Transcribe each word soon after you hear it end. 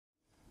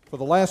For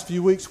the last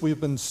few weeks,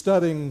 we've been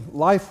studying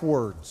life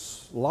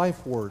words,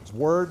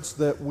 words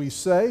that we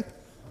say.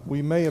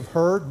 We may have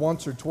heard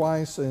once or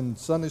twice in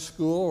Sunday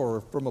school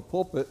or from a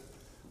pulpit,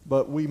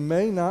 but we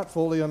may not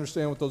fully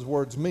understand what those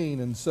words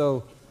mean. And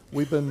so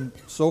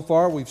so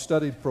far we've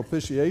studied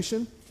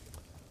propitiation.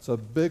 It's a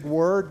big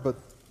word, but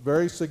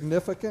very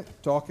significant,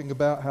 talking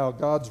about how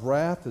God's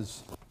wrath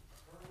is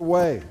turned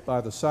away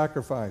by the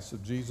sacrifice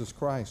of Jesus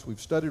Christ.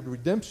 We've studied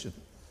redemption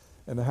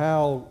and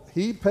how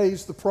He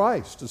pays the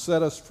price to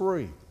set us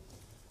free.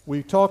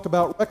 We talked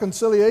about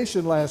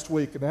reconciliation last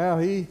week and how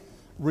He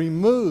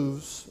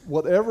removes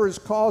whatever is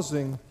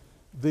causing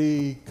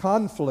the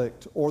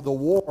conflict or the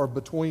war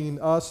between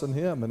us and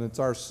Him, and it's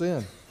our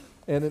sin.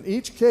 And in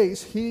each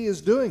case, He is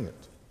doing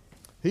it.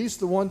 He's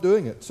the one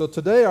doing it. So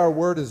today our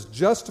word is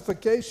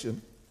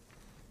justification.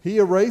 He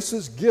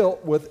erases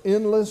guilt with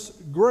endless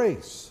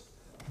grace.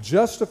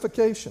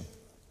 Justification.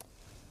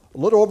 A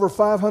little over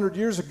 500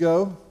 years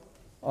ago,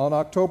 on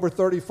October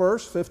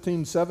 31st,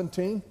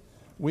 1517,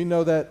 we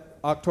know that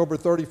October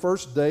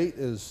 31st date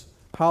is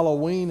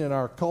Halloween in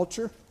our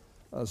culture.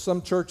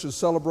 Some churches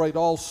celebrate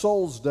All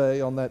Souls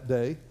Day on that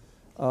day.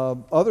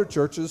 Other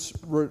churches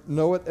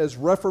know it as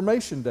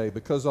Reformation Day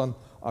because on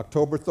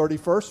October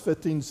 31st,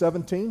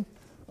 1517,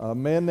 a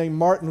man named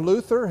Martin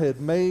Luther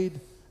had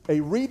made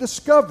a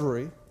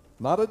rediscovery,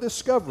 not a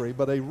discovery,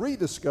 but a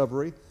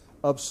rediscovery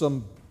of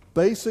some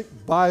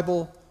basic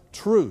Bible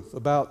truth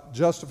about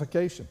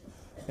justification.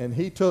 And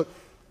he took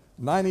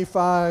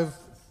 95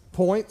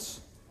 points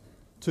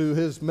to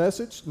his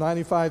message,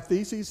 95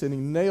 theses, and he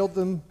nailed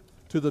them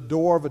to the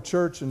door of a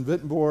church in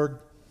Wittenberg,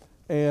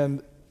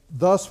 and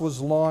thus was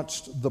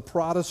launched the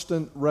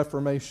Protestant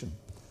Reformation.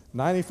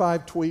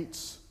 95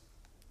 tweets,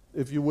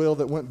 if you will,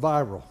 that went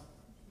viral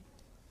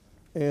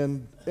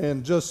and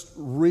just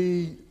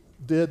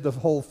redid the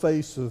whole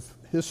face of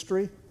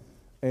history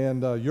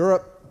and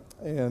Europe.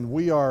 And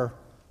we are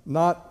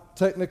not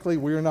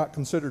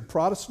considered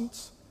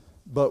Protestants,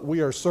 but we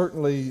are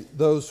certainly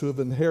those who have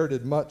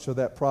inherited much of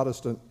that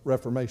Protestant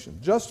Reformation.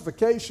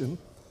 Justification,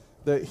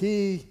 that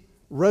He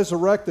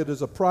resurrected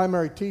as a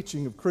primary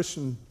teaching of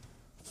Christian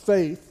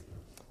faith,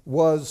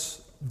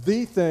 was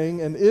the thing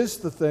and is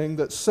the thing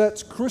that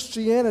sets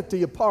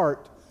Christianity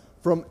apart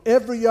from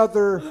every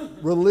other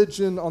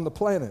religion on the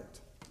planet.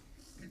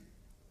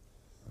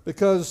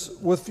 Because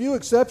with few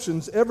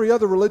exceptions, every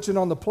other religion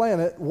on the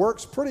planet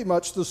works pretty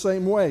much the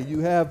same way. You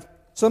have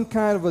some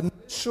kind of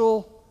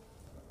initial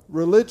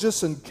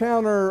religious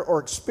encounter or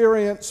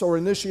experience or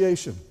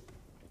initiation.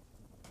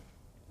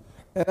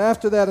 And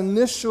after that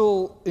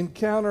initial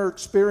encounter,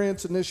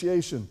 experience,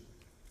 initiation,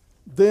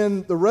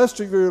 then the rest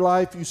of your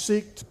life you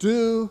seek to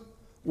do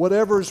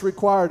whatever is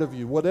required of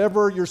you,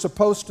 whatever you're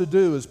supposed to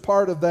do as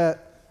part of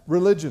that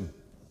religion.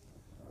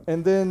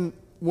 And then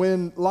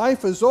when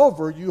life is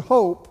over, you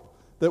hope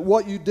that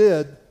what you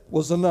did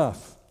was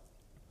enough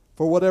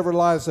for whatever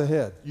lies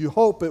ahead. You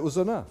hope it was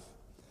enough.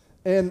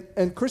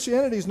 And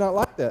Christianity is not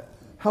like that.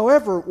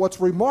 However,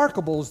 what's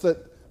remarkable is that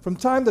from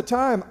time to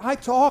time, I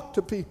talk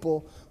to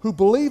people who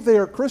believe they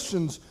are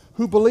Christians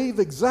who believe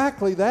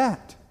exactly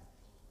that.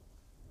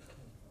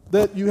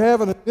 That you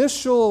have an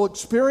initial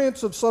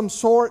experience of some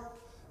sort,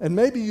 and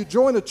maybe you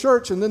join a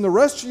church, and then the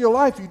rest of your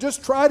life you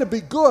just try to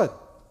be good.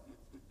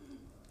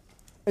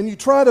 And you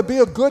try to be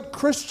a good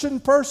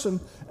Christian person,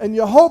 and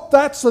you hope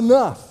that's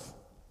enough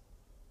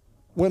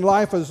when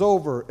life is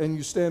over and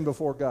you stand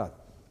before God.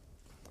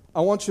 I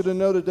want you to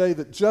know today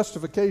that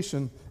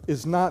justification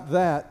is not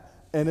that,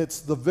 and it's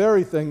the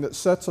very thing that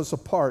sets us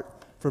apart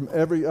from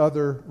every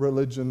other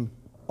religion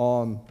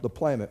on the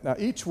planet. Now,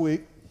 each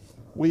week,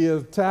 we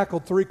have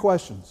tackled three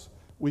questions.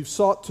 We've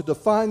sought to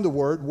define the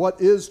word. What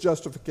is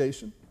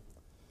justification?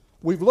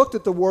 We've looked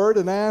at the word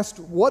and asked,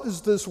 what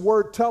does this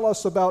word tell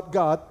us about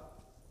God?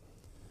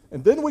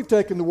 And then we've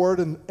taken the word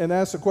and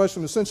asked the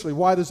question, essentially,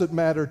 why does it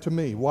matter to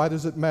me? Why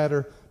does it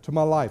matter to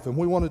my life? And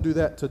we want to do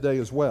that today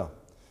as well.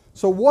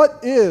 So what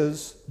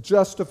is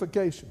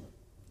justification?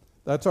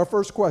 That's our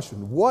first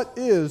question. What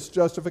is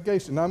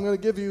justification? Now I'm going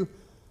to give you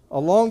a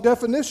long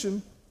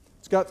definition.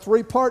 It's got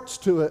three parts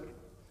to it.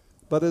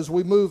 But as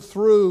we move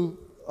through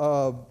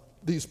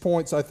these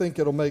points, I think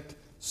it'll make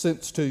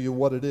sense to you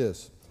what it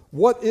is.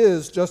 What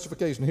is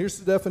justification? Here's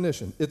the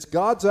definition. It's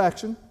God's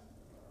action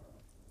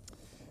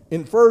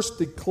in first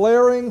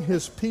declaring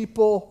His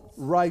people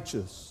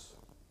righteous.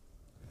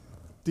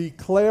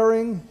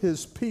 Declaring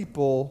His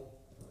people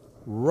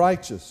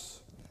righteous.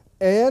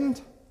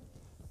 And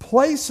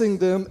placing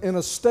them in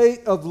a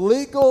state of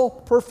legal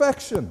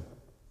perfection.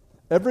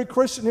 Every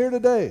Christian here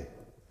today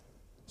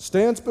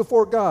stands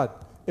before God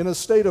in a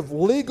state of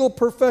legal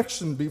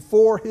perfection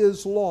before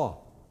His law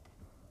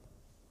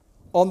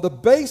on the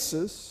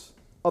basis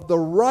of the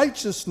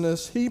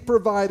righteousness He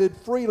provided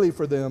freely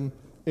for them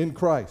in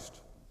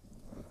Christ.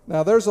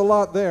 Now, there's a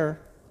lot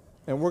there,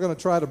 and we're going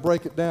to try to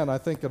break it down. I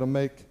think it'll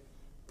make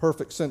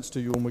perfect sense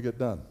to you when we get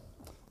done.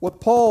 What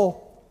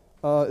Paul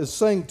is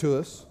saying to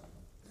us,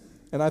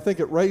 and I think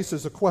it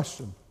raises a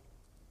question,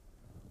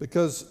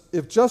 because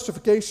if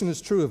justification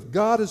is true, if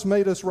God has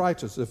made us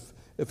righteous, if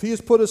if He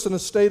has put us in a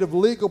state of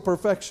legal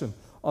perfection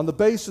on the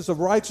basis of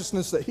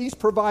righteousness that He's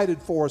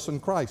provided for us in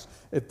Christ,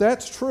 if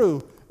that's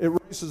true, it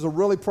raises a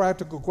really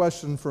practical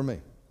question for me.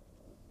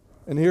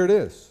 And here it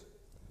is.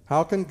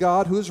 How can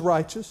God who is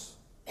righteous,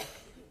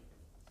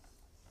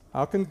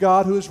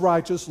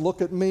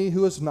 look at me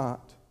who is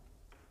not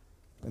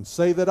and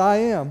say that I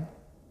am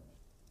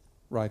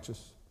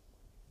righteous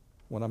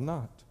when I'm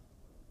not?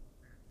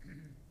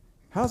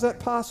 How's that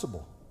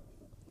possible?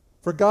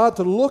 For God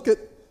to look at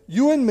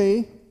you and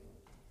me,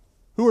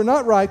 who are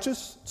not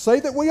righteous, say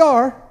that we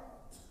are,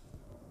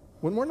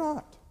 when we're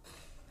not.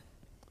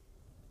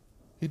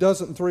 He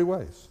does it in three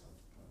ways.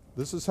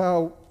 This is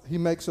how He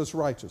makes us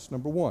righteous.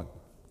 Number one,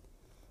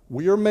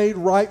 we are made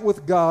right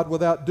with God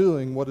without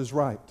doing what is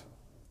right.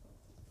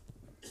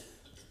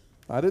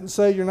 I didn't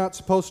say you're not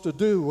supposed to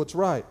do what's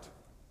right.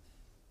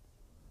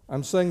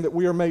 I'm saying that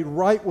we are made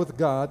right with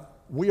God.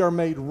 We are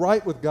made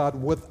right with God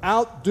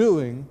without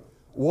doing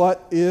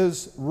what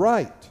is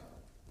right.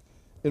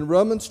 In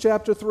Romans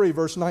chapter 3,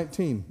 verse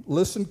 19,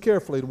 listen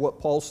carefully to what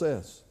Paul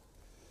says.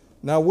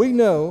 Now we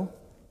know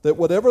that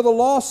whatever the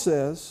law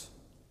says,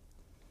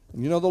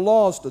 and you know the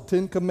laws, the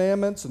 10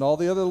 Commandments and all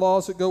the other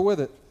laws that go with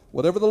it,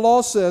 whatever the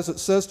law says, it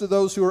says to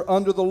those who are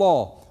under the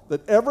law,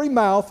 that every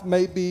mouth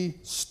may be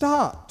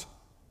stopped,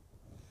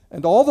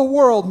 and all the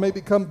world may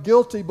become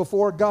guilty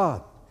before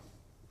God.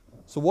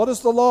 So what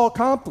does the law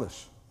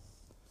accomplish?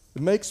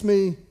 It makes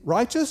me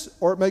righteous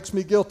or it makes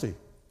me guilty?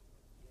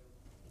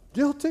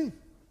 Guilty.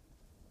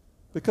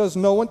 Because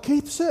no one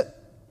keeps it.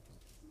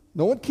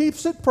 No one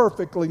keeps it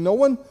perfectly. No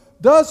one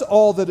does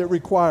all that it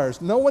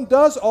requires. No one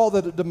does all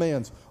that it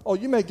demands. Oh,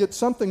 you may get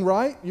something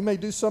right. You may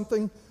do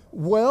something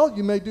well.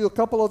 You may do a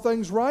couple of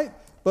things right.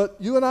 But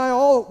you and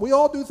we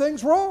all do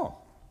things wrong.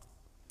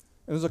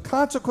 And as a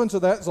consequence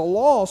of that, as the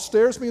law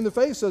stares me in the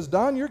face and says,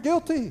 Don, you're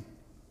guilty.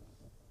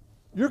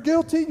 You're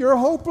guilty. You're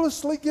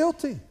hopelessly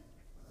guilty.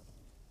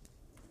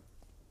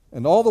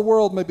 And all the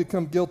world may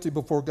become guilty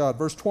before God.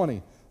 Verse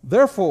 20,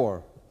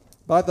 therefore,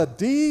 by the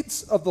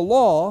deeds of the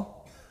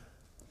law,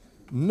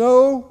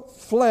 no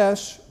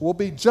flesh will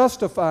be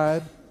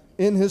justified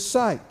in His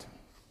sight.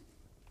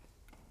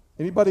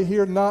 Anybody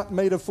here not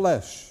made of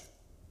flesh?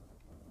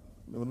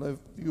 If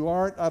you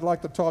aren't, I'd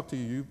like to talk to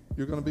you.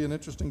 You're going to be an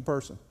interesting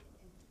person.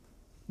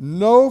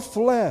 No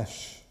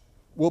flesh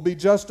will be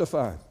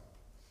justified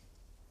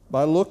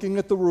by looking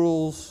at the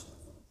rules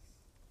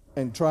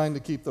and trying to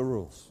keep the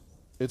rules.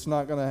 It's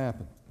not going to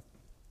happen.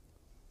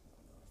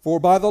 For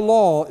by the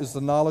law is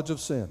the knowledge of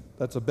sin.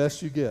 That's the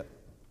best you get.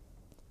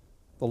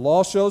 The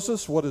law shows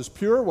us what is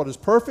pure, what is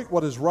perfect,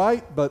 what is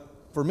right, but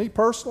for me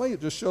personally,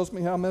 it just shows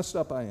me how messed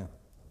up I am.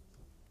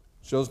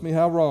 Shows me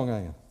how wrong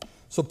I am.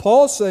 So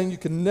Paul's saying you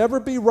can never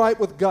be right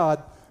with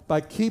God by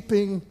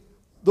keeping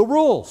the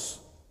rules.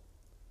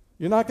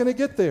 You're not going to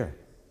get there.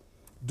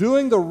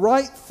 Doing the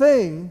right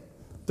thing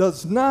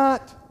does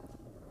not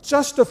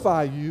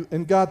justify you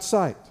in God's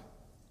sight.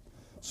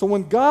 So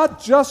when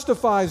God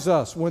justifies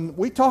us, when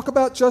we talk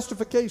about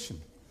justification,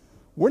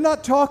 we're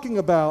not talking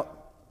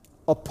about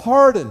a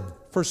pardon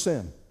for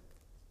sin.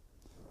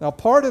 Now,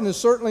 pardon is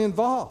certainly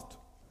involved,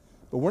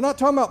 but we're not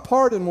talking about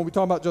pardon when we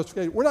talk about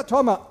justification. We're not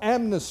talking about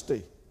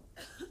amnesty,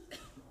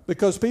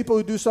 because people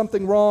who do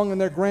something wrong and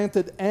they're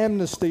granted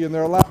amnesty and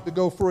they're allowed to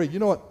go free. You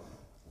know what?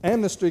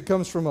 Amnesty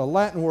comes from a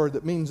Latin word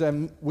that means,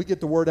 we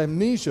get the word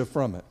amnesia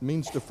from it. It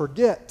means to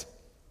forget.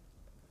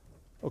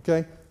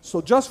 Okay? So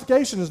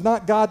justification is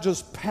not God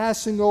just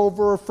passing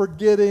over or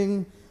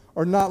forgetting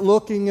or not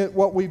looking at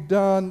what we've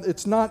done.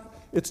 It's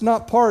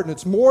not pardon.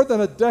 It's more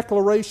than a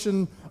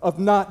declaration of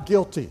not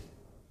guilty.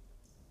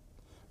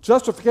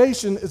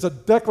 Justification is a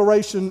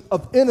declaration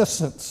of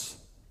innocence.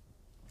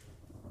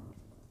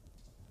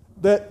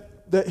 That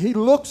He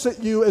looks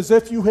at you as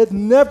if you had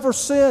never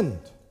sinned.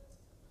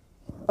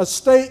 A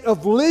state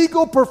of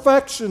legal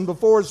perfection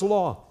before His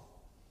law.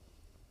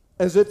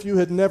 As if you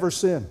had never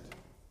sinned.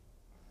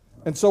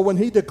 And so when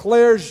He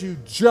declares you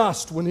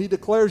just, when He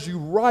declares you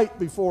right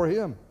before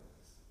Him,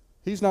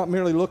 He's not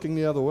merely looking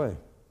the other way.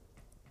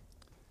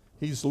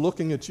 He's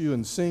looking at you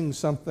and seeing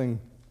something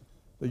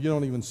that you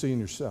don't even see in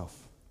yourself.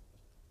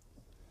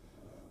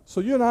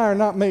 So you and I are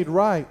not made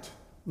right,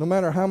 no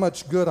matter how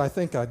much good I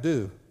think I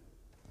do.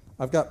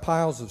 I've got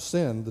piles of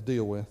sin to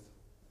deal with.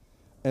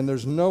 And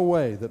there's no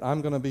way that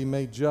I'm going to be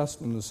made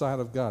just in the sight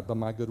of God by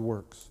my good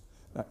works.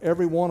 Now,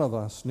 every one of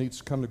us needs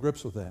to come to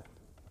grips with that.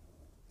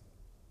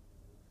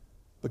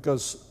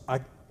 Because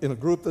in a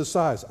group this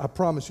size, I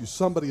promise you,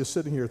 somebody is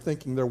sitting here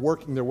thinking they're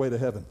working their way to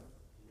heaven.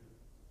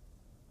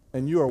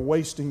 And you are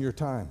wasting your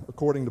time,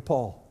 according to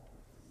Paul.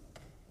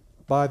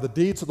 By the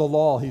deeds of the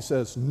law, he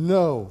says,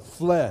 no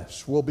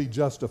flesh will be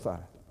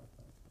justified.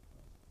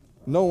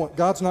 No one,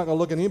 God's not going to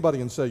look at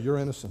anybody and say, you're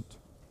innocent.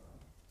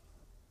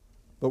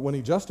 But when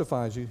He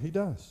justifies you, He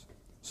does.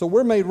 So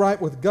we're made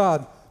right with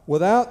God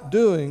without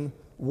doing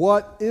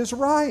what is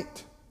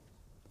right.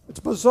 It's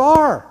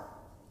bizarre.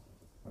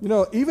 You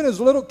know, even as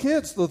little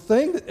kids, the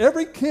thing that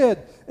every kid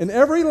in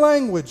every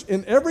language,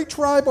 in every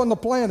tribe on the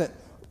planet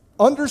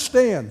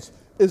understands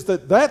is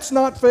that that's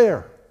not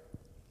fair.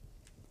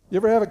 You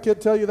ever have a kid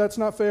tell you that's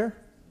not fair?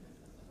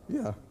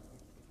 Yeah.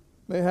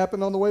 May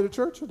happen on the way to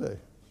church today.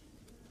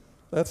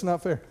 That's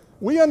not fair.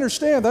 We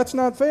understand that's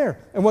not fair.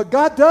 And what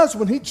God does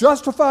when He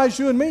justifies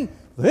you and me,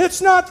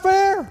 it's not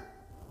fair.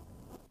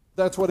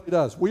 That's what He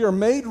does. We are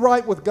made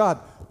right with God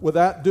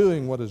without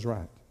doing what is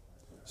right.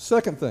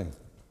 Second thing,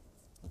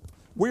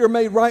 we are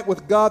made right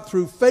with God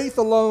through faith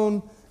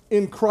alone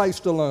in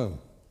Christ alone.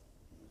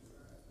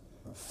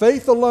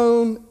 Faith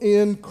alone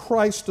in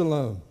Christ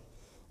alone.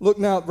 Look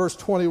now at verse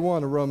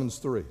 21 of Romans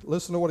 3.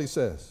 Listen to what he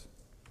says.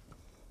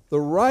 The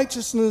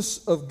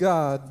righteousness of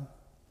God,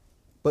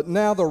 but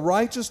now the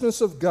righteousness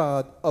of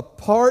God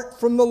apart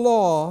from the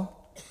law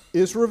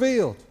is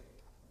revealed,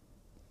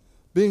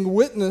 being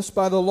witnessed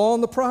by the law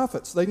and the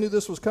prophets. They knew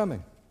this was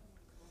coming.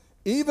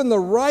 Even the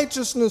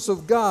righteousness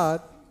of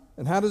God,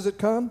 and how does it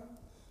come?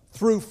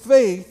 Through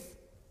faith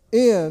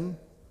in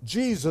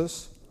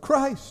Jesus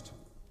Christ.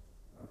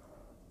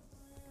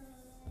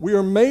 We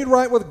are made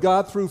right with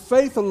God through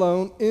faith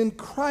alone in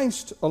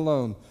Christ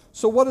alone.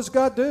 So what does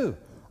God do?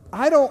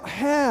 I don't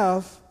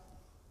have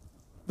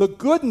the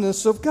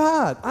goodness of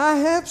God. I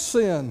have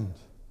sinned.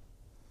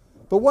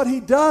 But what He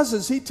does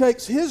is He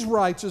takes His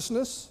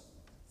righteousness,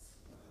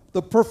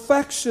 the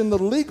perfection, the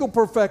legal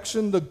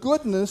perfection, the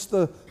goodness,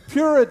 the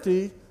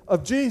purity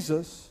of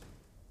Jesus,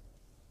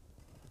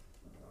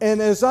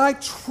 and as I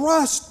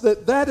trust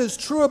that that is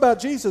true about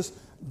Jesus,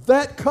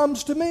 that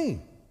comes to me.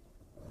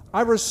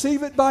 I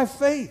receive it by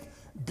faith.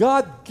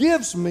 God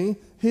gives me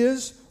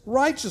His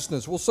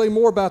righteousness. We'll say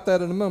more about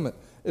that in a moment.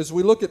 As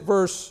we look at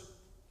verse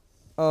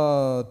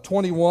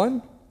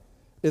 21,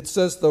 it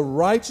says, the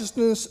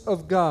righteousness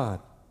of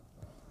God.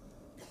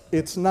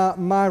 It's not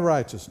my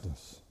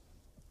righteousness.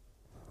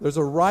 There's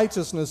a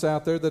righteousness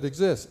out there that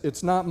exists.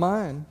 It's not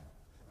mine.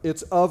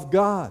 It's of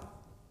God.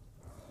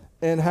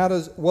 And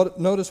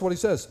notice what he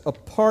says,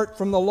 apart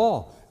from the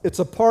law. It's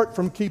apart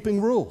from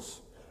keeping rules.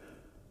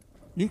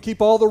 You can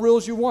keep all the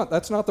rules you want.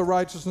 That's not the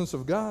righteousness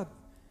of God.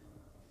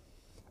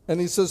 And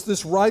he says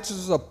this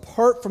righteousness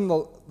apart from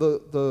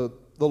the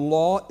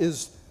law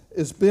is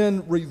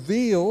been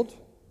revealed.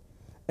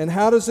 And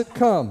how does it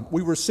come?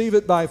 We receive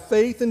it by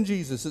faith in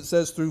Jesus. It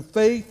says through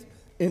faith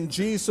in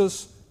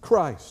Jesus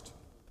Christ.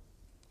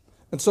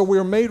 And so we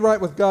are made right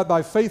with God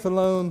by faith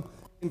alone,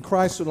 in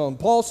Christ alone.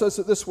 Paul says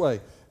it this way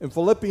in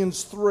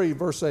Philippians 3,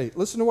 verse 8.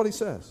 Listen to what he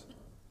says.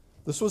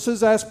 This was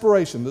his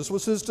aspiration. This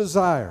was his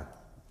desire.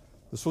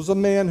 This was a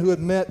man who had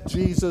met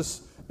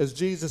Jesus as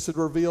Jesus had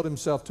revealed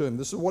Himself to him.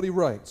 This is what he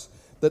writes.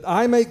 That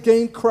I may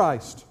gain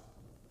Christ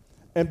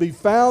and be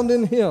found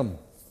in Him,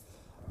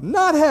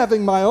 not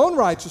having my own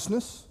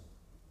righteousness.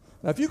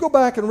 Now, if you go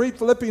back and read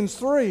Philippians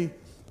 3,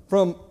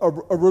 from a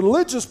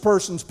religious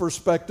person's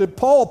perspective,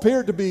 Paul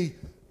appeared to be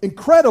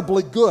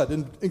incredibly good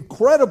and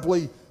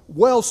incredibly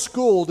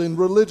well-schooled in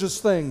religious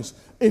things,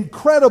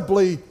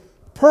 incredibly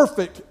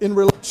perfect in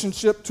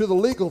relationship to the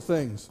legal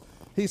things.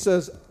 He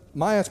says,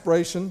 my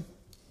aspiration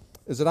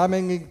is that I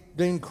may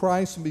gain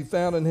Christ and be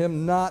found in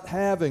Him, not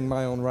having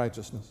my own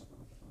righteousness.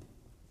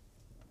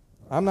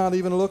 I'm not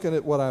even looking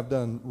at what I've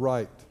done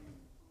right,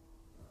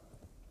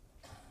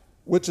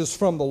 which is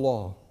from the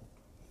law,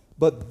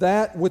 but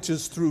that which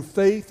is through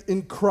faith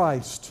in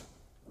Christ,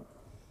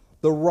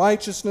 the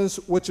righteousness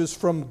which is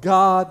from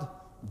God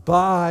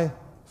by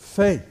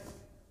faith.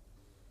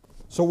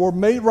 So we're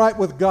made right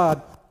with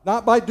God,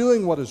 not by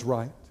doing what is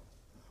right.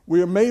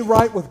 We are made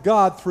right with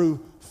God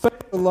through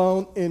faith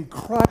alone in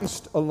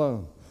Christ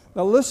alone.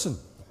 Now listen,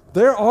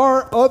 there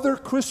are other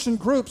Christian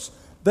groups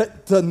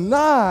that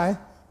deny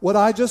what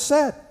I just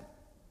said.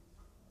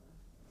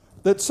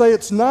 That say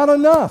it's not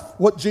enough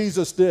what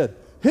Jesus did.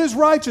 His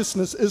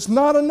righteousness is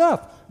not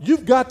enough.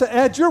 You've got to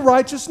add your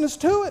righteousness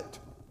to it.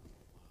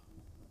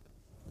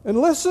 And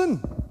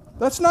listen,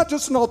 that's not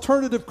just an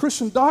alternative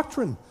Christian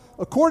doctrine.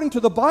 According to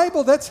the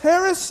Bible, that's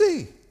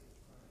heresy.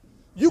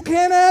 You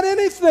can't add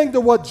anything to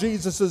what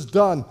Jesus has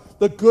done,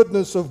 the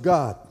goodness of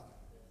God.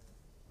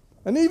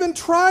 And even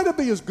try to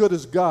be as good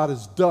as God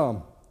is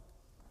dumb.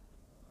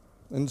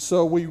 And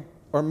so we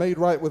are made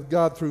right with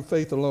God through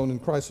faith alone in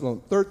Christ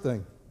alone. Third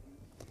thing,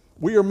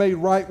 we are made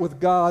right with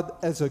God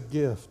as a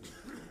gift.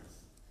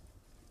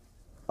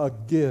 A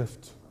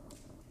gift.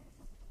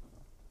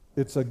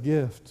 It's a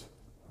gift.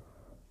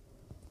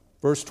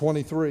 Verse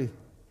 23,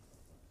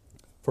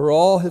 for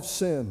all have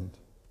sinned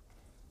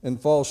and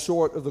fall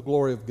short of the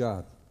glory of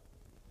God.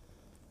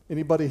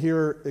 Anybody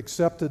here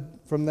accepted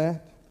from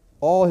that?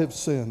 All have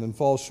sinned and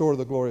fall short of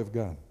the glory of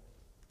God.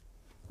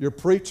 Your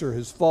preacher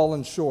has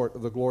fallen short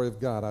of the glory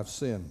of God. I've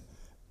sinned.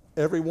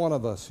 Every one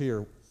of us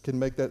here can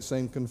make that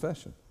same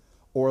confession,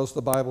 or else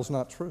the Bible's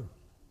not true.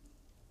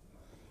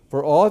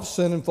 For all have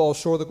sinned and fall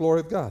short of the glory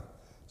of God.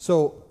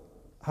 So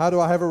how do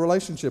I have a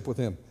relationship with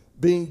Him?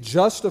 Being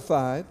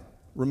justified.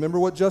 Remember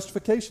what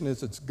justification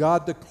is. It's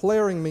God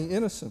declaring me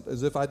innocent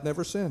as if I'd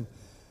never sinned.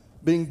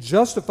 Being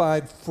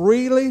justified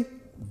freely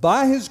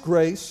by His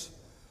grace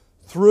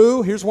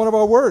through, here's one of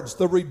our words,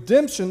 the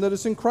redemption that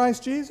is in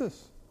Christ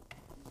Jesus.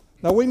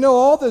 Now we know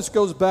all this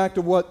goes back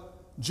to what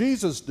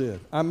Jesus did.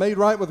 I'm made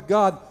right with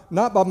God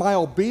not by my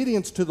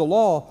obedience to the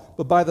law,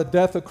 but by the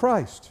death of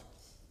Christ,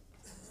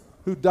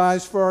 who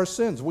dies for our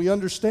sins. We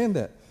understand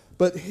that.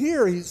 But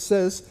here he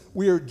says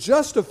we are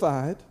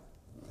justified.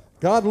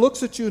 God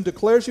looks at you and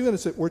declares you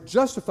innocent. We're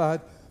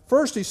justified.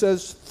 First he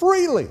says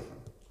freely.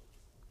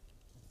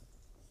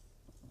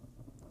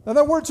 Now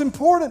that word's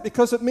important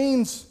because it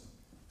means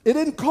it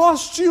didn't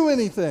cost you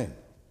anything.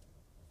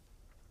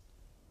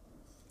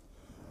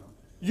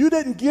 You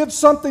didn't give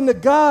something to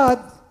God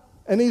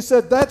and he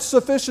said, that's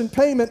sufficient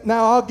payment,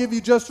 now I'll give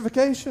you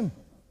justification.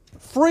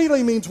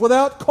 Freely means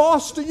without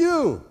cost to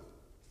you.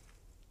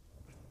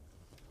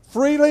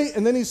 Freely,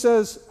 and then he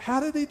says, how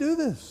did he do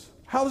this?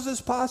 How is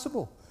this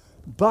possible?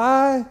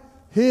 By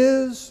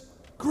his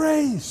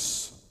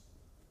grace.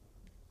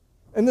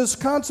 And this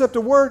concept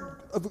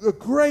of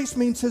grace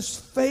means his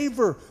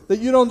favor that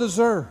you don't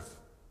deserve.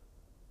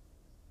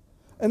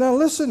 And now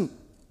listen,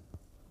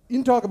 you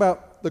can talk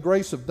about the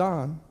grace of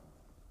Don.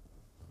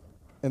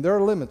 And there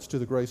are limits to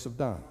the grace of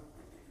Don.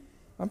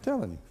 I'm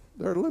telling you,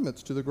 there are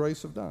limits to the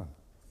grace of Don.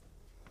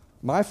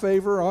 My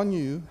favor on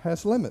you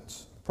has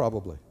limits,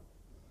 probably.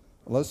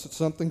 Unless it's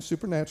something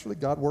supernaturally,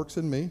 God works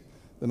in me,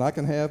 then I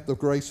can have the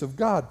grace of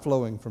God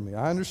flowing from me.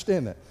 I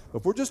understand that. But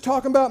if we're just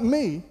talking about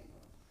me,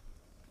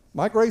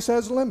 my grace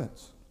has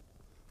limits.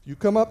 You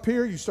come up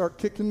here, you start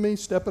kicking me,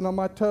 stepping on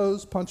my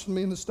toes, punching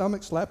me in the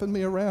stomach, slapping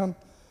me around,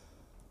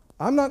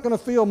 I'm not going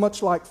to feel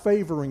much like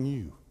favoring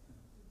you.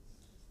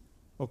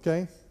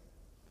 Okay?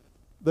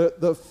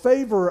 The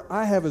favor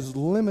I have is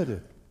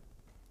limited.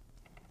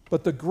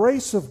 But the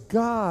grace of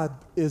God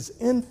is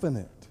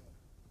infinite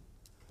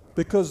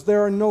because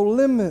there are no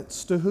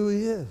limits to who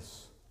he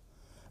is.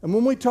 And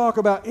when we talk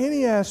about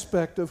any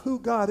aspect of who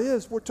God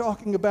is, we're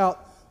talking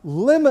about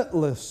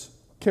limitless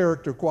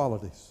character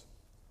qualities.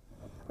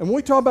 And when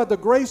we talk about the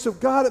grace of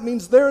God, it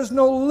means there is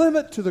no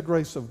limit to the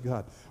grace of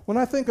God. When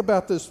I think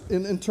about this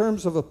in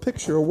terms of a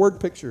picture, a word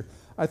picture,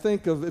 I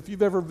think of if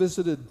you've ever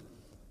visited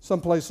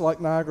someplace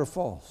like Niagara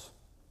Falls.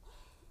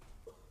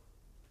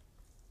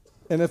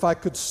 And if I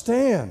could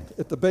stand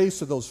at the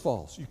base of those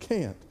falls, you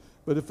can't,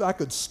 but if I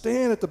could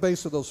stand at the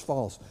base of those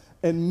falls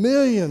and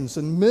millions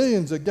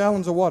of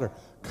gallons of water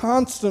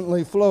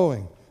constantly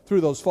flowing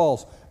through those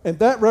falls, and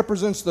that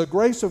represents the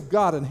grace of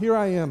God, and here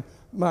I am,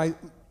 my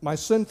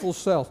sinful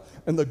self,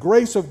 and the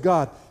grace of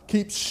God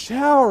keeps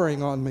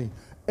showering on me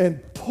and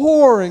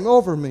pouring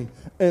over me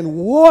and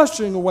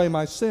washing away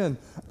my sin.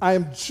 I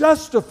am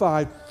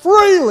justified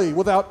freely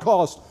without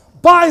cost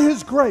by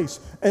his grace,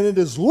 and it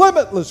is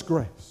limitless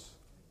grace.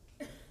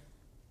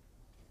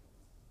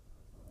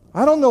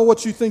 I don't know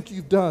what you think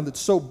you've done that's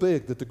so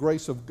big that the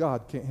grace of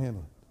God can't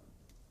handle it.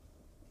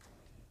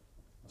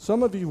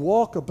 Some of you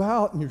walk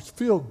about and you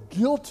feel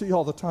guilty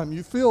all the time.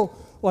 You feel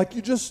like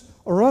you just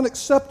are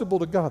unacceptable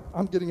to God.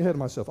 I'm getting ahead of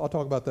myself. I'll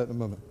talk about that in a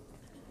moment.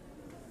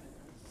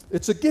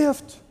 It's a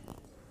gift.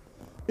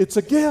 It's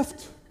a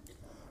gift.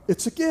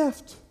 It's a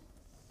gift.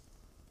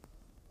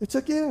 It's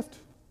a gift.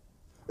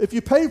 If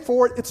you pay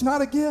for it, it's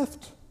not a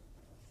gift.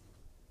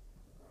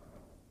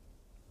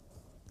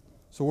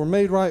 So we're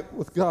made right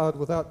with God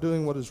without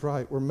doing what is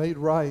right. We're made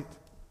right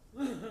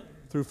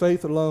through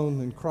faith alone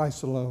in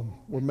Christ alone.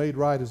 We're made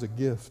right as a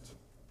gift,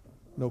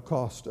 no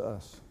cost to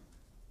us.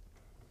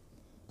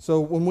 So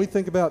when we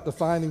think about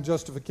defining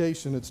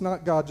justification, it's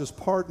not God just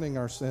pardoning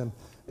our sin.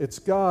 It's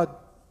God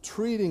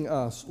treating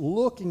us,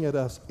 looking at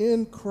us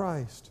in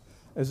Christ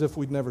as if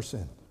we'd never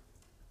sinned.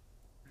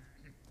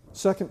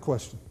 Second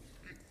question,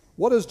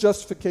 what does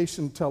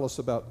justification tell us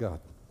about God?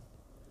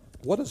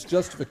 What does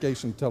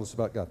justification tell us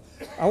about God?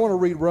 I want to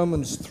read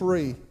Romans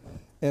 3,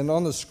 and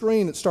on the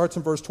screen it starts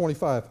in verse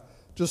 25.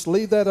 Just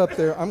leave that up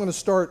there. I'm going to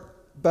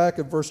start back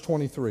at verse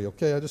 23,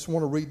 okay? I just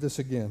want to read this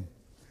again.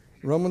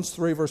 Romans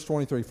 3, verse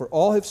 23. For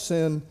all have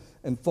sinned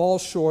and fall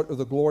short of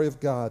the glory of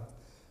God,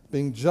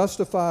 being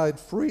justified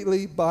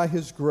freely by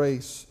his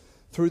grace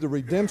through the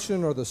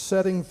redemption or the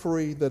setting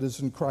free that is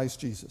in Christ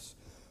Jesus,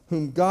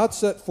 whom God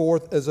set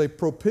forth as a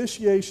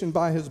propitiation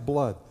by his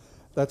blood.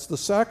 That's the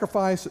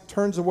sacrifice that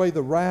turns away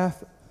the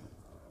wrath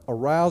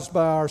aroused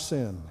by our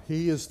sin.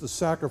 He is the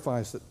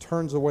sacrifice that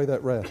turns away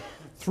that wrath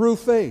through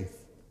faith.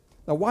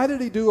 Now, why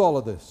did he do all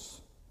of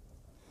this?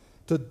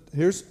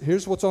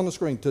 Here's what's on the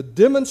screen. To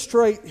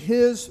demonstrate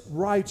his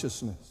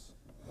righteousness.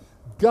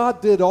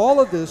 God did all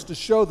of this to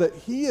show that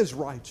he is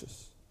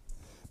righteous.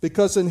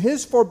 Because in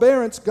his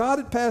forbearance, God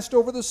had passed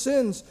over the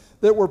sins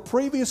that were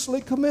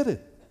previously committed.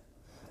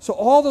 So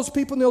all those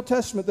people in the Old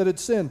Testament that had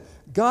sinned,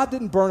 God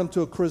didn't burn them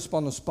to a crisp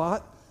on the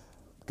spot.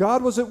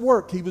 God was at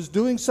work. He was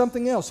doing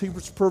something else. He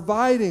was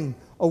providing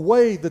a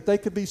way that they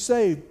could be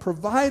saved,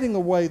 providing a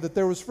way that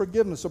there was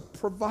forgiveness,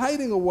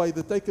 providing a way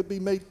that they could be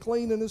made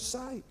clean in his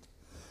sight.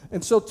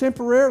 And so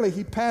temporarily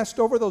he passed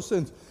over those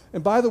sins.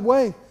 And by the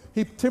way,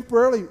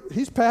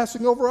 he's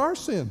passing over our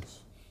sins.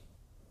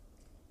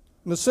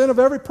 And the sin of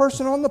every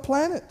person on the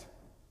planet.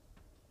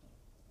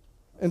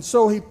 And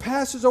so he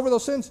passes over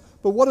those sins.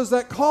 But what does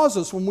that cause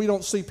us when we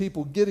don't see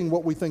people getting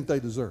what we think they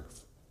deserve?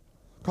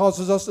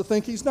 Causes us to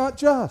think he's not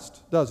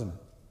just, doesn't it?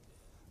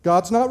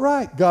 God's not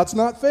right. God's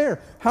not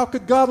fair. How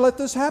could God let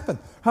this happen?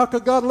 How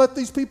could God let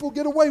these people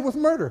get away with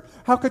murder?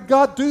 How could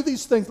God do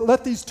these things,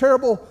 let these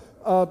terrible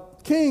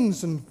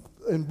kings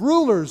and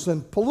rulers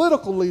and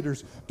political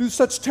leaders do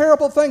such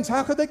terrible things?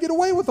 How could they get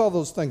away with all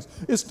those things?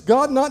 Is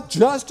God not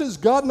just? Is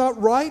God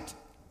not right?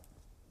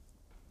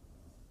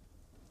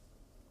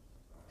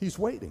 He's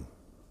waiting.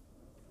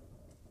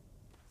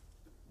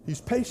 He's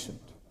patient.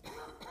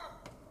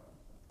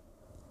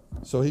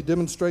 So he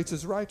demonstrates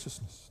his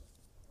righteousness.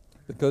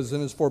 Because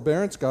in his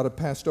forbearance, God had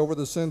passed over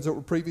the sins that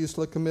were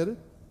previously committed.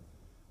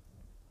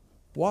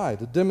 Why?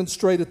 To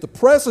demonstrate at the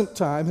present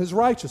time his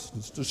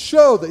righteousness, to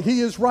show that he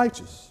is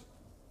righteous.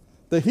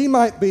 That he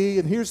might be,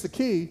 and here's the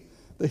key,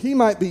 that he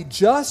might be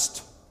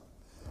just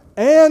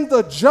and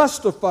the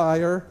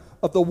justifier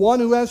of the one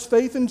who has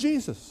faith in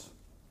Jesus.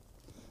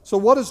 So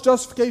what does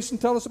justification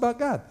tell us about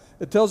God?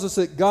 It tells us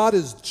that God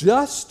is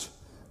just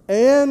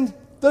and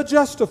the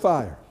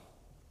justifier.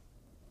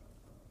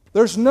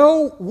 There's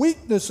no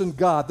weakness in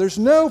God. There's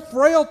no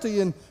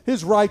frailty in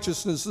his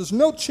righteousness. There's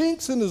no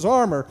chinks in his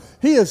armor.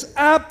 He is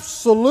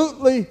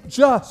absolutely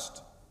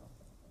just.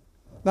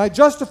 Now, he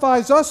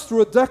justifies us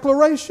through a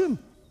declaration.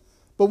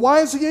 But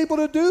why is he able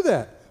to do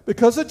that?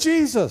 Because of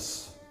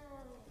Jesus.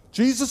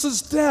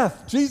 Jesus'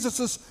 death,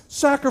 Jesus'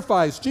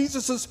 sacrifice,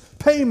 Jesus'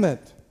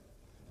 payment.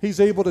 He's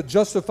able to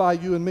justify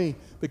you and me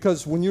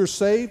because when you're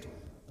saved,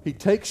 he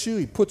takes you,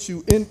 he puts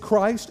you in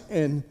Christ,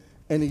 and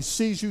he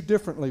sees you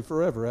differently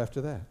forever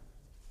after that.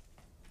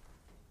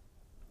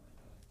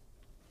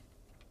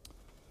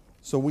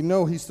 So we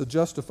know he's the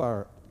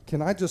justifier.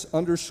 Can I just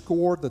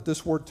underscore that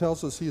this word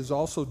tells us he is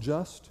also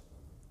just?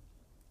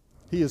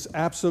 He is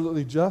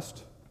absolutely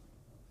just.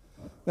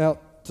 Now,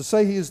 to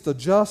say he is the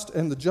just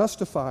and the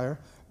justifier,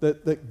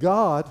 that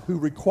God, who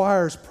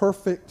requires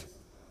perfect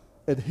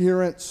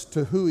adherence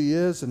to who he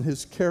is and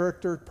his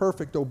character,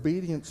 perfect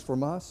obedience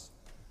from us,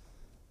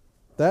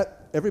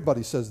 that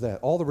everybody says that.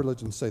 All the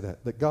religions say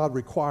that God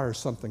requires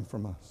something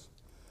from us.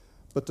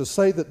 But to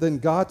say that then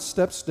God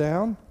steps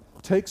down,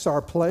 takes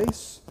our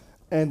place,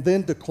 and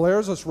then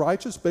declares us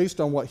righteous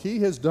based on what he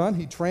has done,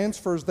 he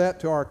transfers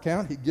that to our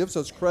account, he gives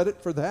us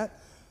credit for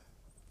that.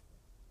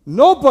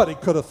 Nobody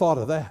could have thought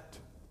of that.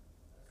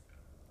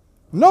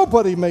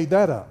 Nobody made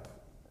that up.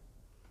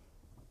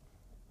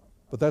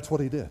 But that's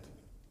what he did.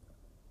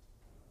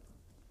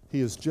 He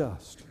is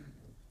just.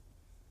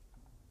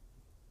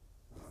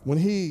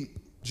 When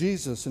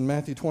Jesus in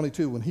Matthew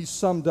 22, when he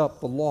summed up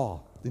the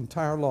law, the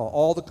entire law,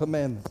 all the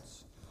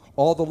commandments,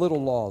 all the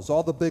little laws,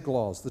 all the big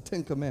laws, the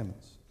 10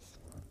 commandments,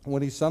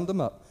 when he summed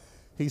them up,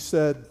 he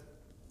said,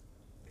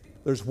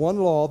 there's one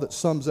law that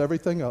sums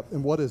everything up,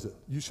 and what is it?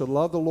 You shall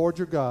love the Lord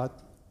your God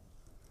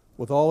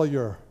with all of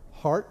your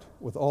heart,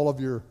 with all of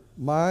your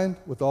mind,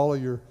 with all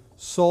of your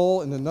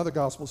soul, and another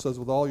gospel says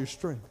with all your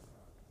strength.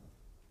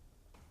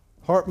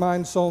 Heart,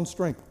 mind, soul, and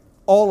strength.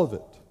 All of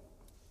it.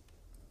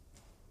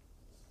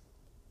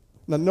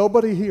 Now,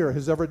 nobody here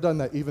has ever done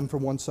that even for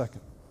 1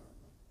 second.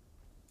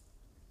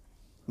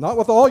 Not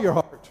with all your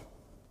heart.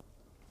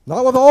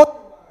 Not with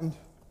all your mind.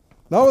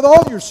 Not with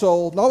all your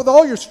soul. Not with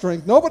all your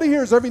strength. Nobody here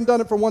has ever done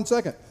it for 1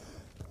 second.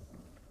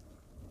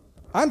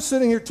 I'm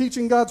sitting here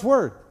teaching God's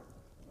Word.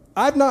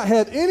 I've not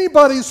had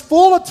anybody's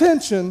full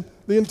attention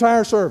the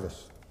entire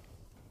service.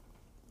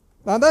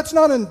 Now, that's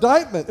not an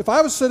indictment. If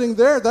I was sitting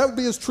there, that would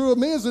be as true of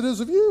me as it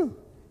is of you.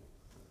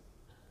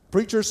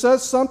 Preacher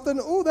says something,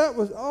 oh, that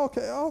was,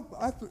 okay,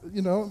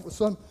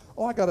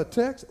 I got a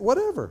text,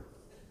 whatever.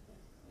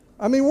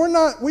 I mean,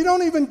 we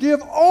don't even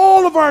give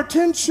all of our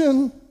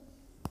attention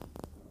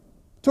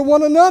to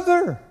one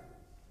another.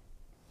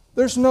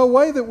 There's no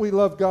way that we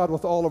love God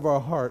with all of our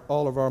heart,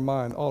 all of our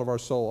mind, all of our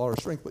soul, all our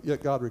strength, but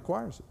yet God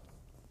requires it.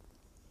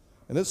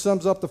 And it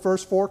sums up the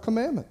first 4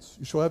 commandments.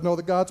 You shall have no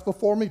other gods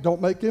before me. Don't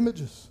make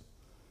images.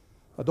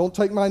 Don't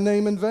take my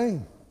name in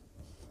vain.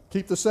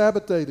 Keep the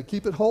Sabbath day to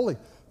keep it holy.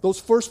 Those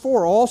first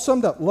 4 are all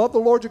summed up. Love the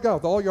Lord your God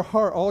with all your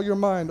heart, all your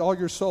mind, all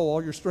your soul,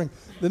 all your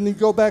strength. Then you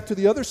go back to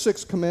the other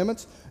 6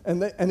 commandments,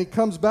 and he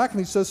comes back and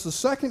he says the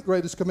second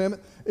greatest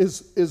commandment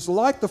is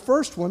like the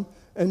first one,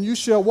 and you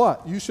shall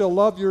what? You shall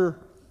love your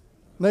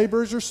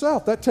neighbor as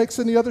yourself. That takes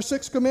in the other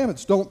 6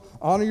 commandments. Don't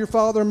honor your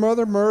father and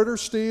mother, murder,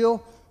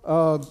 steal,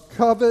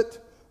 covet.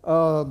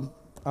 I'm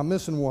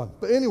missing one.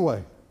 But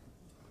anyway.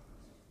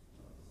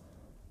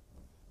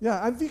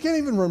 Yeah, if you can't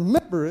even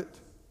remember it,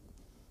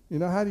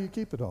 how do you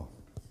keep it all?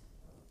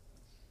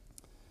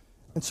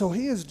 And so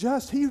he is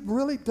just. He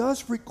really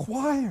does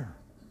require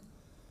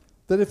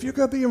that if you're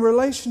going to be in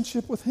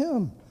relationship with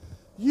him,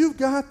 you've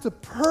got to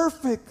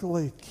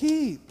perfectly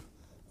keep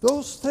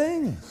those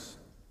things.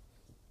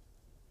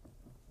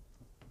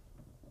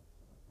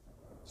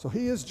 So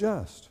he is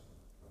just.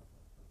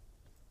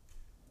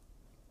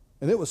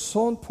 And it was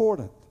so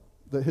important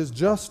that his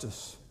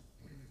justice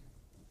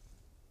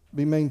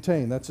be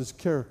maintained. That's his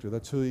character.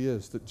 That's who he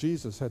is. That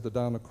Jesus had to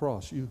die on the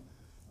cross.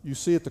 You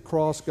see at the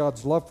cross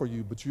God's love for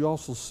you, but you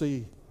also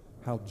see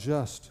how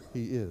just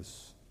he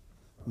is.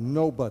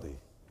 Nobody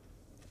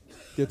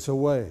gets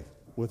away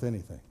with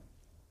anything.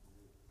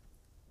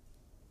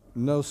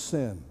 No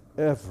sin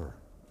ever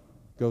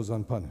goes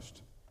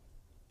unpunished.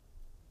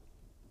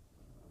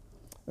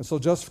 And so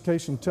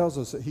justification tells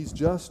us that he's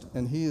just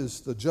and he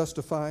is the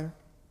justifier.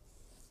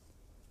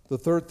 The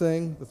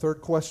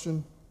third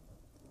question,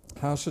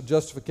 how should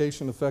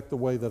justification affect the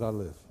way that I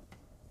live?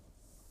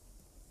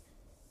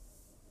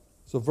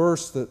 It's a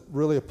verse that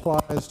really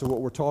applies to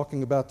what we're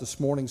talking about this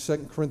morning,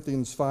 2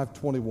 Corinthians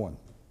 5:21.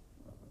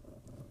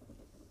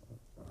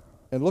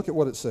 And look at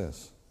what it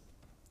says.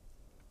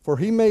 For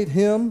he made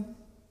him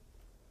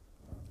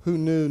who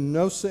knew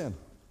no sin.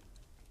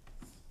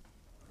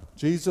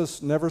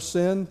 Jesus never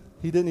sinned.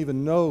 He didn't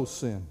even know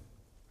sin.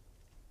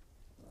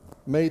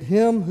 Made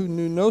him who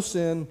knew no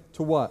sin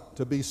to what?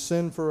 To be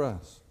sin for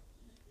us.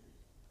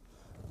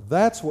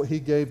 That's what he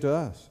gave to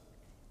us.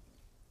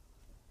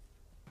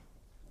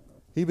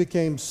 He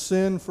became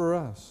sin for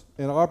us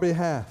in our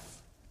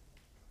behalf,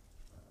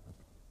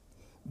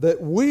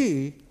 that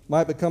we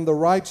might become the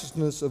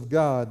righteousness of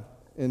God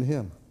in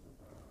him.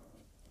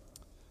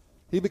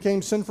 He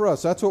became sin for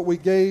us. That's what we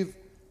gave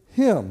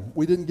him.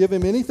 We didn't give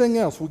him anything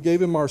else. We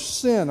gave him our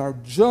sin, our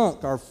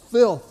junk, our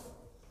filth,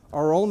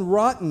 our own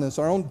rottenness,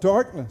 our own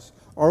darkness,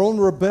 our own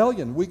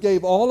rebellion. We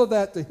gave all of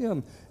that to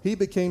him. He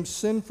became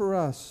sin for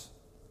us.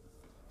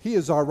 He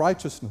is our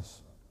righteousness.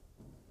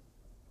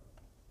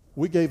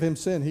 We gave him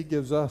sin. He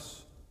gives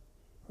us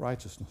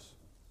righteousness.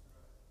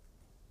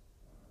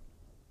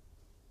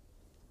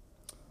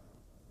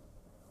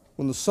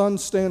 When the Son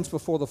stands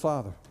before the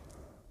Father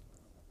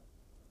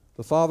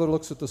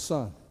looks at the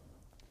Son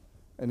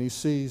and he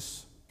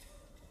sees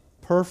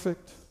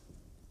perfect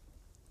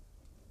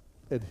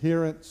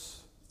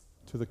adherence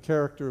to the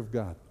character of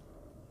God.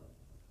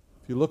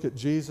 If you look at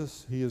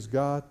Jesus, he is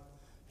God.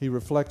 He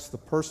reflects the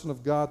person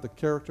of God, the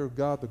character of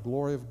God, the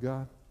glory of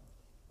God.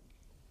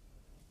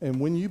 And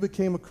when you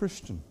became a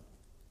Christian,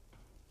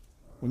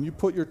 when you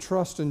put your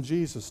trust in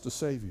Jesus to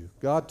save you,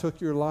 God took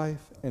your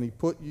life and he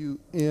put you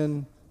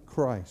in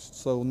Christ.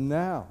 So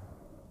now,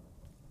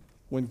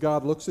 when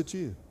God looks at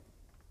you,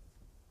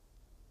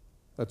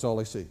 that's all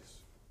he sees.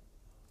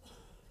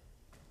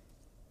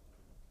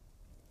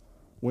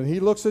 When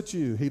he looks at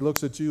you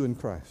in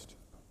Christ.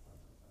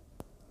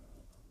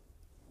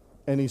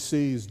 And he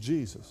sees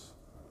Jesus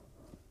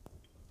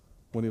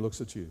when he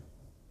looks at you.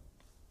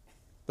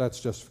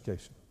 That's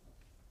justification.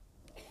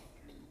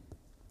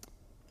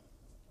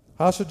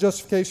 How should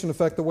justification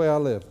affect the way I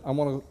live? I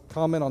want to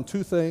comment on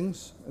two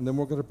things, and then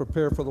we're going to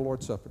prepare for the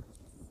Lord's Supper.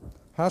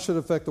 How should it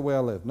affect the way I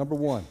live? Number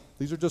one,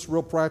 these are just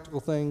real practical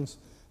things.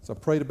 As I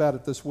prayed about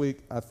it this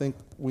week, I think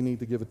we need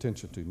to give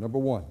attention to. Number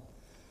one,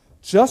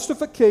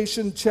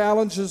 justification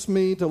challenges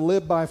me to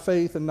live by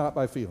faith and not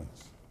by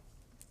feelings.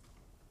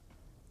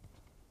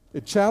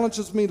 It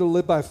challenges me to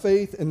live by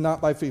faith and not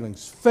by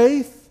feelings.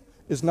 Faith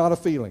is not a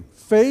feeling.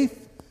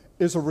 Faith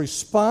is a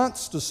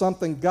response to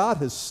something God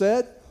has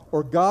said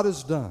or God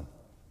has done.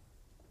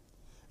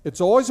 It's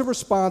always a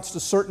response to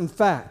certain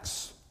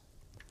facts.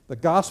 The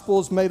gospel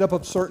is made up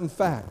of certain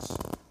facts.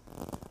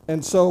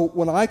 And so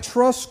when I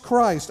trust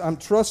Christ, I'm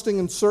trusting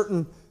in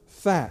certain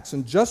facts.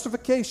 And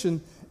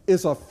justification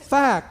is a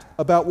fact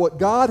about what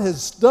God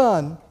has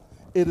done.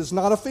 It is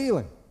not a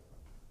feeling.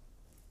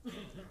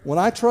 When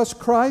I trust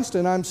Christ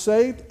and I'm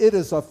saved, it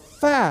is a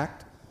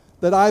fact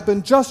that I've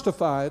been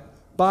justified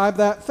by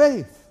that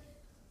faith.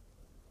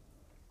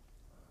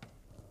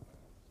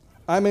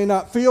 I may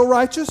not feel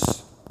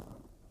righteous,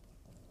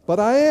 but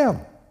I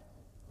am.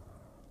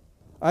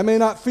 I may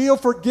not feel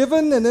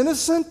forgiven and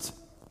innocent,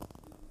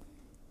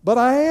 but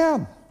I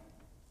am.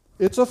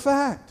 It's a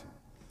fact.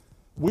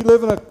 We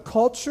live in a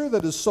culture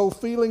that is so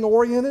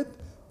feeling-oriented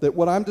that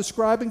what I'm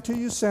describing to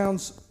you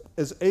sounds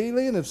as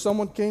alien if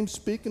someone came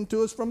speaking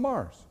to us from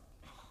Mars.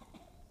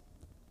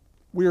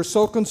 We are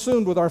so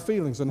consumed with our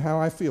feelings and how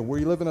I feel.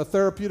 We live in a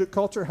therapeutic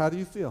culture. How do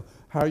you feel?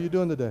 How are you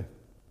doing today?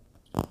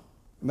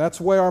 And that's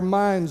the way our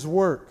minds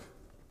work.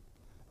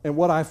 And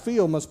what I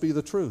feel must be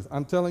the truth.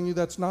 I'm telling you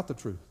that's not the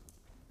truth.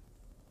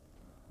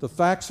 The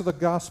facts of the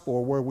gospel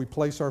are where we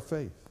place our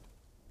faith.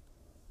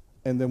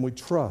 And then we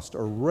trust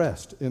or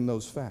rest in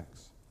those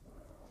facts.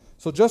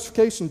 So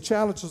justification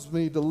challenges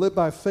me to live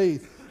by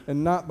faith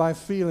and not by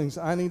feelings.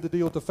 I need to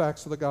deal with the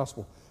facts of the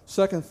gospel.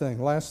 Second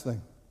thing, last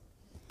thing.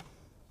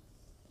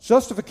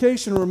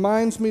 Justification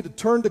reminds me to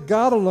turn to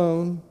God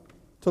alone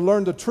to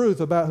learn the truth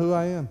about who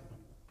I am.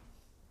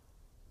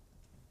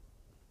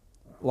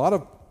 A lot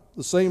of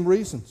the same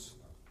reasons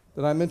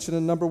that I mentioned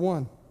in number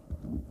one.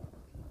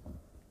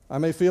 I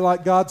may feel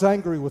like God's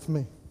angry with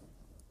me.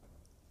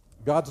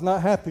 God's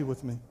not happy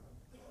with me.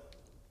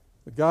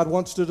 That God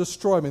wants to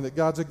destroy me, that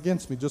God's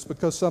against me just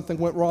because something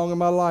went wrong in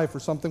my life or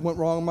something went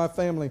wrong in my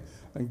family.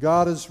 And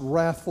God is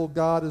wrathful,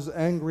 God is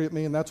angry at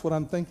me, and that's what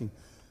I'm thinking.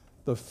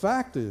 The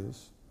fact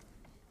is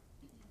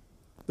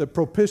that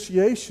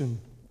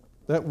propitiation,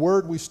 that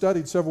word we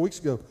studied several weeks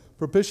ago,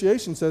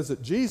 propitiation says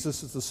that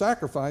Jesus is the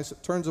sacrifice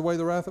that turns away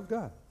the wrath of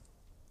God.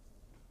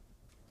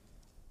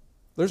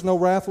 There's no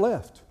wrath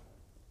left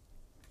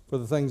for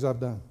the things I've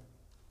done.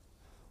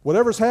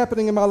 Whatever's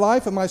happening in my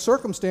life and my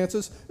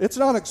circumstances, it's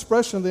not an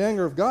expression of the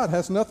anger of God. It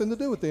has nothing to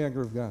do with the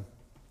anger of God.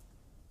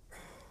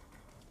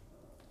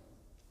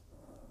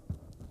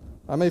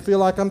 I may feel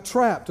like I'm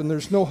trapped and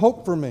there's no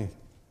hope for me.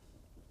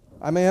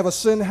 I may have a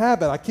sin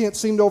habit I can't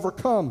seem to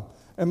overcome.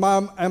 I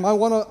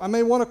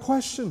may want to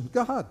question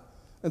God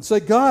and say,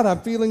 God,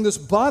 I'm feeling this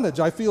bondage.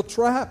 I feel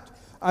trapped.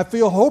 I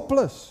feel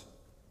hopeless.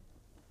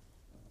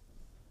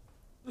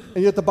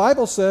 And yet the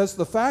Bible says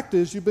the fact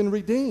is you've been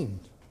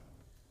redeemed.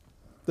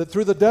 That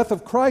through the death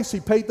of Christ, He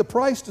paid the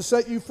price to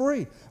set you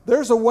free.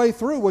 There's a way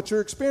through what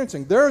you're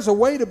experiencing. There's a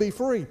way to be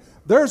free.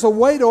 There's a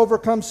way to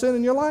overcome sin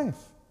in your life.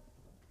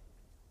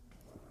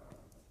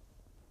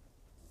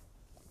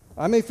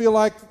 I may feel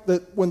like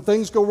that when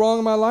things go wrong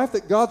in my life,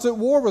 that God's at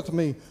war with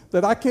me,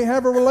 that I can't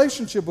have a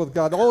relationship with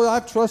God. Oh,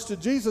 I've trusted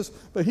Jesus,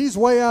 but He's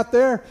way out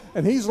there,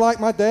 and He's like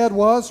my dad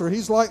was, or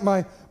He's like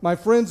my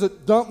friends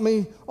that dumped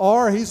me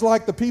are, He's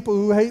like the people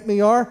who hate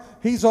me are.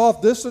 He's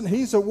off distant,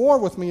 He's at war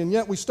with me. And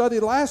yet we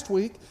studied last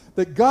week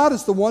that God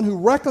is the one who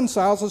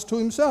reconciles us to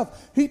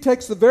Himself. He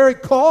takes the very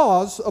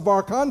cause of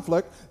our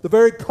conflict, the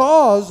very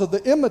cause of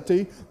the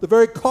enmity, the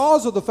very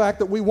cause of the fact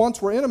that we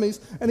once were enemies,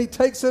 and He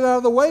takes it out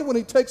of the way when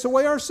He takes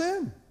away our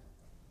sin.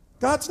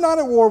 God's not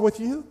at war with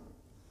you.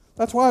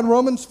 That's why in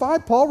Romans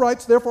 5, Paul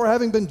writes, therefore,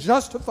 having been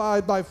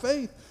justified by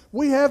faith,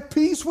 we have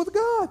peace with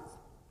God.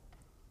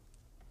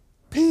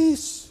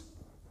 Peace.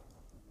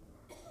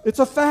 It's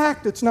a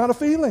fact. It's not a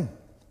feeling.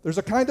 There's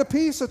a kind of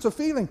peace that's a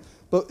feeling.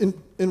 But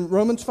in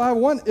Romans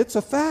 5:1, it's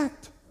a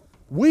fact.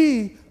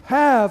 We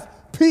have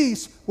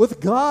peace with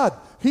God.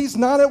 He's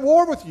not at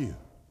war with you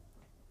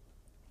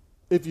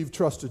if you've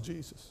trusted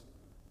Jesus.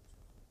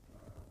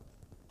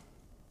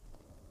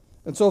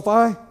 And so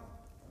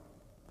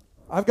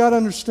I've got to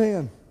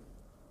understand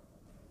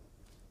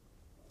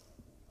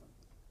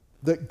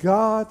that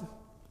God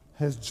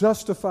has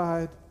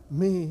justified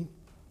me.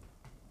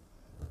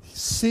 He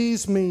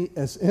sees me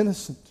as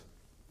innocent.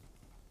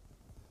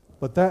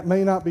 But that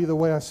may not be the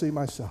way I see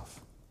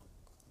myself.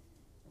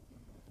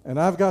 And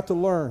I've got to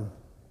learn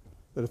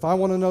that if I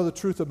want to know the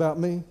truth about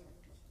me,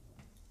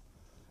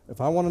 if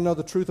I want to know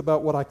the truth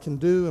about what I can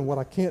do and what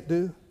I can't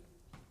do,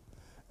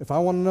 if I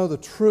want to know the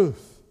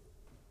truth,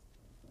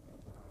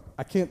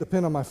 I can't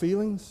depend on my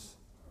feelings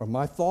or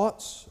my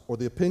thoughts or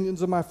the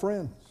opinions of my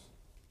friends.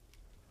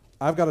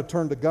 I've got to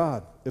turn to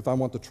God if I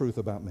want the truth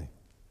about me.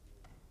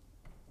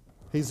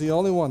 He's the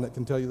only one that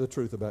can tell you the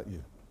truth about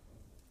you.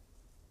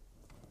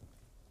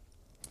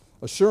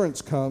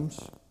 Assurance comes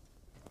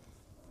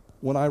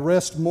when I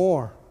rest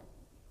more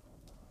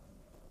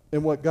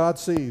in what God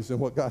sees and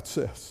what God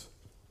says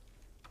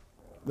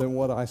than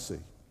what I see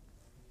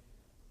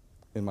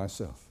in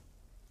myself.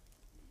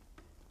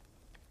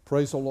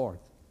 Praise the Lord.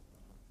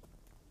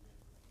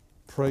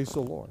 Praise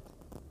the Lord.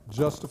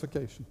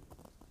 Justification.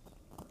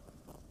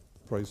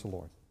 Praise the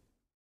Lord.